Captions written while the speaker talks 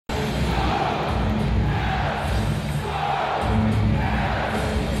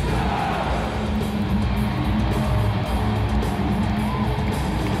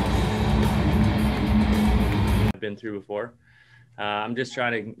through before. I'm just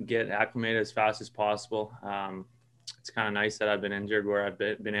trying to get acclimated as fast as possible. It's kind of nice that I've been injured where I've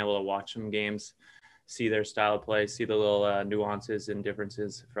been able to watch some games, see their style of play, see the little nuances and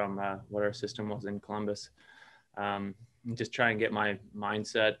differences from what our system was in Columbus. Just try and get my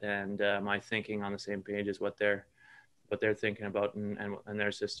mindset and my thinking on the same page as what they're thinking about and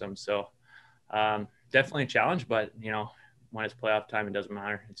their system. So definitely a challenge, but when it's playoff time, it doesn't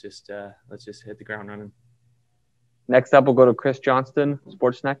matter. It's just let's just hit the ground running. Next up, we'll go to Chris Johnston,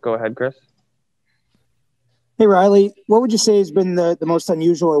 Sportsnet. Go ahead, Chris. Hey, Riley, what would you say has been the most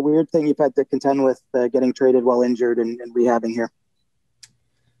unusual or weird thing you've had to contend with getting traded while injured and rehabbing here?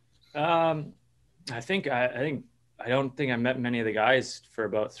 I don't think I met many of the guys for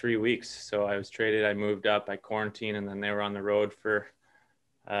about 3 weeks. So I was traded, I moved up, I quarantined, and then they were on the road for,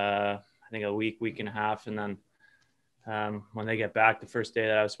 I think a week and a half. And then when they get back, the first day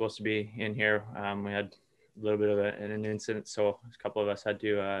that I was supposed to be in here, we had a little bit of an incident. So a couple of us had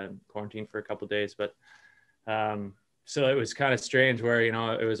to quarantine for a couple of days. But so it was kind of strange where,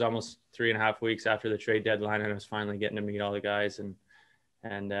 it was almost 3.5 weeks after the trade deadline and I was finally getting to meet all the guys and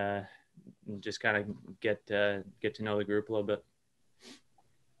just kind of get to know the group a little bit.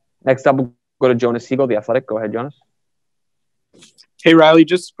 Next up, we'll go to Jonas Siegel, The Athletic. Go ahead, Jonas. Hey, Riley,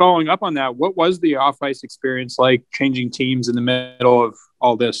 just following up on that, what was the off-ice experience like changing teams in the middle of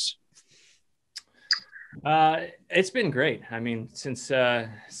all this? It's been great. I mean, since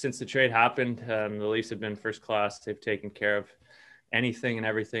the trade happened, the Leafs have been first class. They've taken care of anything and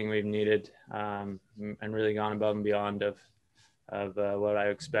everything we've needed, and really gone above and beyond of what I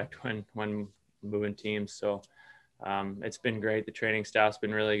expect when moving teams. So it's been great. The training staff's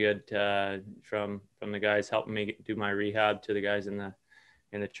been really good, from the guys helping me do my rehab to the guys in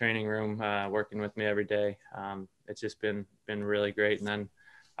the training room working with me every day. It's just been really great. And then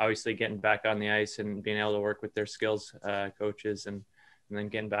obviously getting back on the ice and being able to work with their skills coaches and then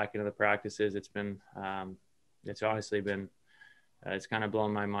getting back into the practices. It's been it's honestly been it's kind of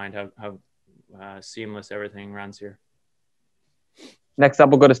blown my mind how seamless everything runs here. Next up,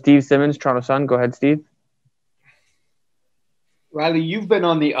 we'll go to Steve Simmons, Toronto Sun. Go ahead, Steve. Riley, you've been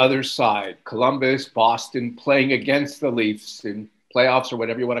on the other side, Columbus, Boston, playing against the Leafs in playoffs or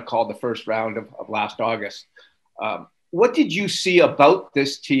whatever you want to call the first round of last August. What did you see about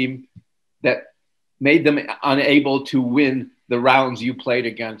this team that made them unable to win the rounds you played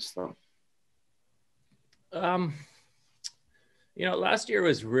against them? Last year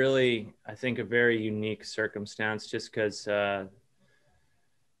was really, I think, a very unique circumstance just because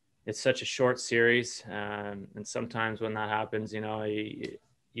it's such a short series. And sometimes when that happens, the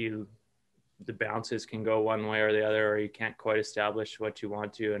bounces can go one way or the other, or you can't quite establish what you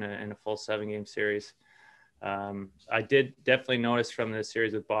want to in a full 7-game series. I did definitely notice from the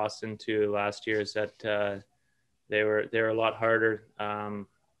series with Boston to last year's that they were a lot harder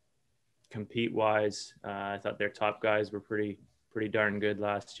compete wise. I thought their top guys were pretty darn good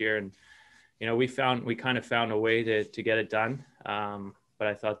last year, and we kind of found a way to get it done. But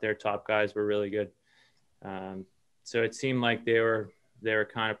I thought their top guys were really good. So it seemed like they were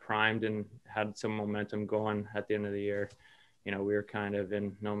kind of primed and had some momentum going at the end of the year. We were kind of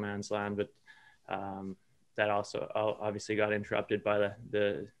in no man's land, but that also obviously got interrupted by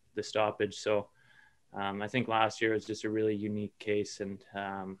the stoppage. So I think last year was just a really unique case, and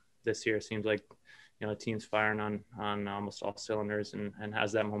this year seems like the team's firing on almost all cylinders and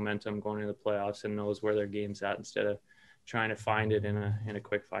has that momentum going into the playoffs and knows where their game's at instead of trying to find it in a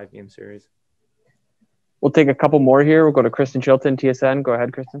quick 5-game series. We'll take a couple more here. We'll go to Kristen Chilton, TSN. Go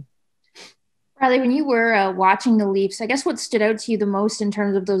ahead, Kristen. Riley, when you were watching the Leafs, I guess what stood out to you the most in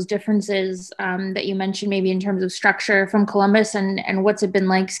terms of those differences that you mentioned, maybe in terms of structure from Columbus, and what's it been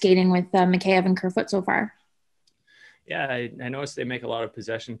like skating with McKayev and Kerfoot so far? Yeah, I noticed they make a lot of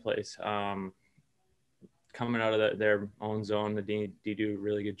possession plays. Coming out of their own zone, the D do a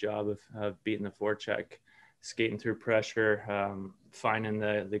really good job of beating the forecheck, skating through pressure, finding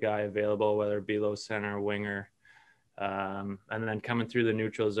the guy available, whether it be low center or winger, and then coming through the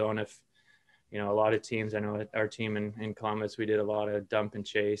neutral zone. If a lot of teams, I know our team in Columbus, we did a lot of dump and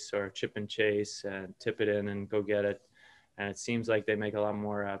chase or chip and chase and tip it in and go get it. And it seems like they make a lot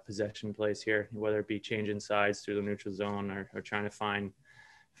more possession plays here, whether it be changing sides through the neutral zone or trying to find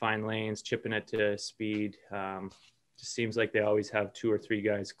lanes, chipping it to speed. Just seems like they always have 2 or 3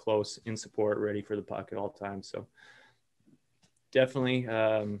 guys close in support, ready for the puck at all times. So definitely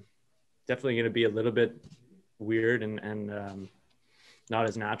going to be a little bit weird and not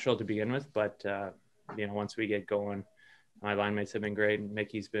as natural to begin with, but once we get going, my line mates have been great.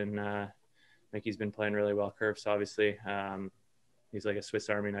 Mickey's been playing really well. Curves, obviously, he's like a Swiss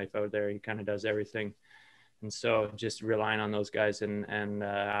Army knife out there. He kind of does everything so just relying on those guys and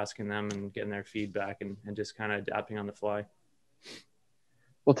asking them and getting their feedback and just kind of adapting on the fly.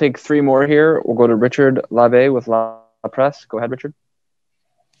 We'll take 3 more here. We'll go to Richard Lave with La Presse. Go ahead, Richard.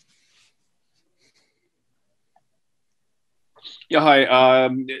 Yeah, hi.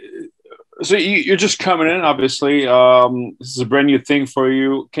 So you're just coming in, obviously. This is a brand new thing for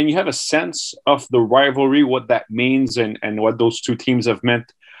you. Can you have a sense of the rivalry, what that means, and what those two teams have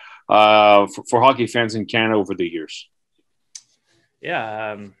meant for hockey fans in Canada over the years?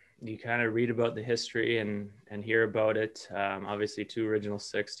 Yeah, you kind of read about the history and hear about it. Obviously, 2 Original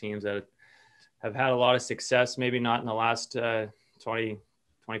Six teams that have had a lot of success, maybe not in the last 20,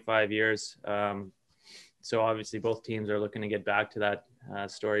 25 years. So obviously both teams are looking to get back to that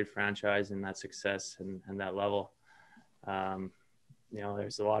storied franchise and that success and that level.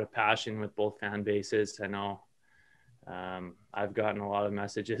 There's a lot of passion with both fan bases. I know I've gotten a lot of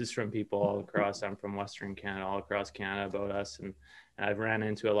messages from people all across. I'm from Western Canada, all across Canada about us. And I've ran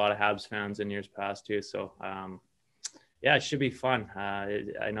into a lot of Habs fans in years past too. So yeah, it should be fun. I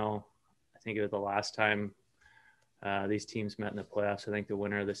think it was the last time these teams met in the playoffs. I think the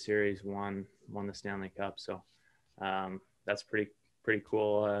winner of the series won the Stanley Cup. So that's pretty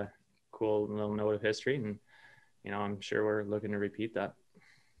cool little note of history. And, I'm sure we're looking to repeat that.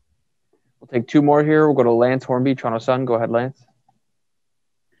 We'll take 2 more here. We'll go to Lance Hornby, Toronto Sun. Go ahead, Lance.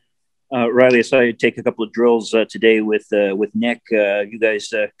 Riley, I saw you take a couple of drills today with Nick. You guys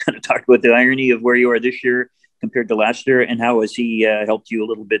kind of talked about the irony of where you are this year compared to last year, and how has he helped you a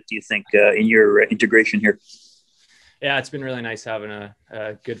little bit, do you think, in your integration here? Yeah, it's been really nice having a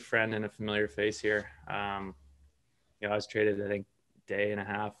good friend and a familiar face here. I was traded, I think, day and a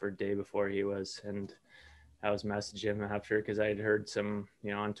half or day before he was, and I was messaging him after because I had heard some,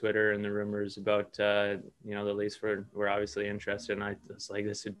 on Twitter and the rumors about, the Leafs were obviously interested. And I was like,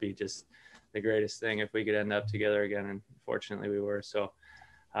 this would be just the greatest thing if we could end up together again. And fortunately we were. So,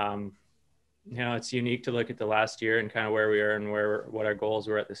 it's unique to look at the last year and kind of where we are and what our goals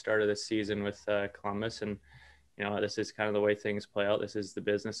were at the start of this season with Columbus. And, this is kind of the way things play out. This is the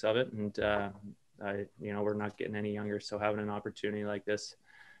business of it. And, we're not getting any younger. So having an opportunity like this,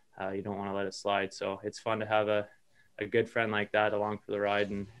 you don't want to let it slide. So it's fun to have a good friend like that along for the ride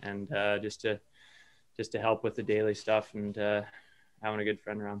and just to help with the daily stuff and having a good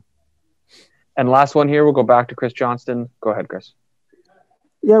friend around. And last one here, we'll go back to Chris Johnston. Go ahead, Chris.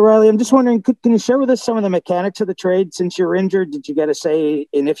 Yeah, Riley, I'm just wondering, can you share with us some of the mechanics of the trade since you were injured? Did you get a say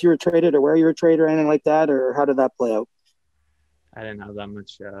in if you were traded or where you were traded or anything like that, or how did that play out? I didn't have that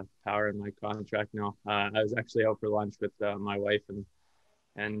much power in my contract. No, I was actually out for lunch with my wife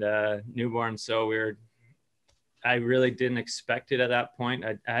and newborn. So I really didn't expect it at that point.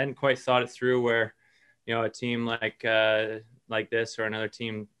 I hadn't quite thought it through where, a team like this or another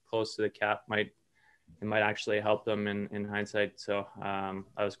team close to the cap might actually help them in hindsight. So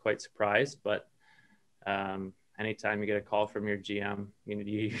I was quite surprised, but anytime you get a call from your GM, you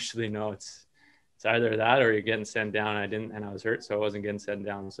usually know it's either that or you're getting sent down. And I was hurt, so I wasn't getting sent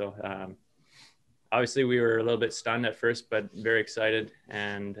down. So obviously we were a little bit stunned at first, but very excited.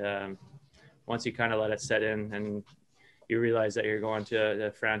 And once you kind of let it set in and you realize that you're going to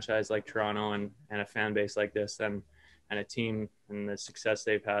a franchise like Toronto and a fan base like this, and a team and the success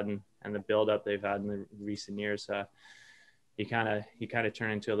they've had and the build-up they've had in the recent years, you kind of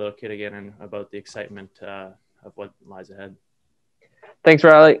turn into a little kid again and about the excitement of what lies ahead. Thanks,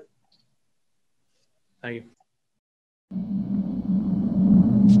 Riley. Thank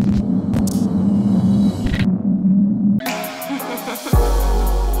you.